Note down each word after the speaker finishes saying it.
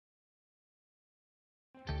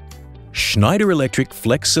Schneider Electric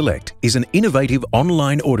FlexSelect is an innovative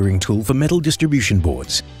online ordering tool for metal distribution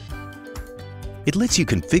boards. It lets you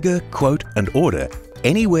configure, quote and order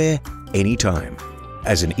anywhere, anytime.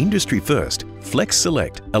 As an industry first,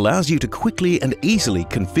 FlexSelect allows you to quickly and easily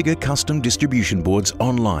configure custom distribution boards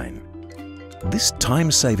online. This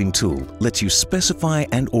time-saving tool lets you specify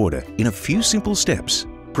and order in a few simple steps,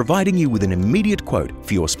 providing you with an immediate quote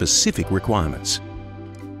for your specific requirements.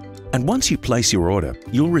 And once you place your order,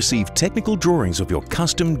 you'll receive technical drawings of your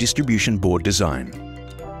custom distribution board design.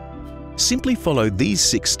 Simply follow these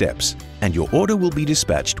 6 steps and your order will be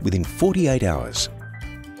dispatched within 48 hours.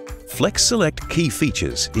 FlexSelect key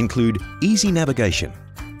features include easy navigation,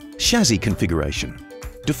 chassis configuration,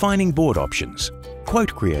 defining board options,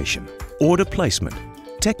 quote creation, order placement,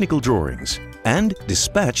 technical drawings, and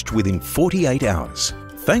dispatched within 48 hours.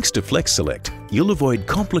 Thanks to FlexSelect, you'll avoid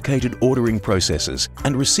complicated ordering processes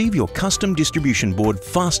and receive your custom distribution board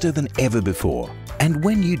faster than ever before. And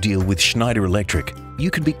when you deal with Schneider Electric,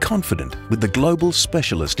 you can be confident with the global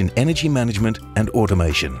specialist in energy management and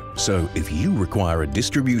automation. So if you require a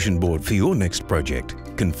distribution board for your next project,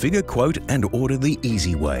 configure, quote and order the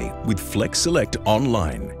easy way with FlexSelect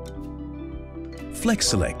online.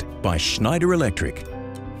 FlexSelect by Schneider Electric.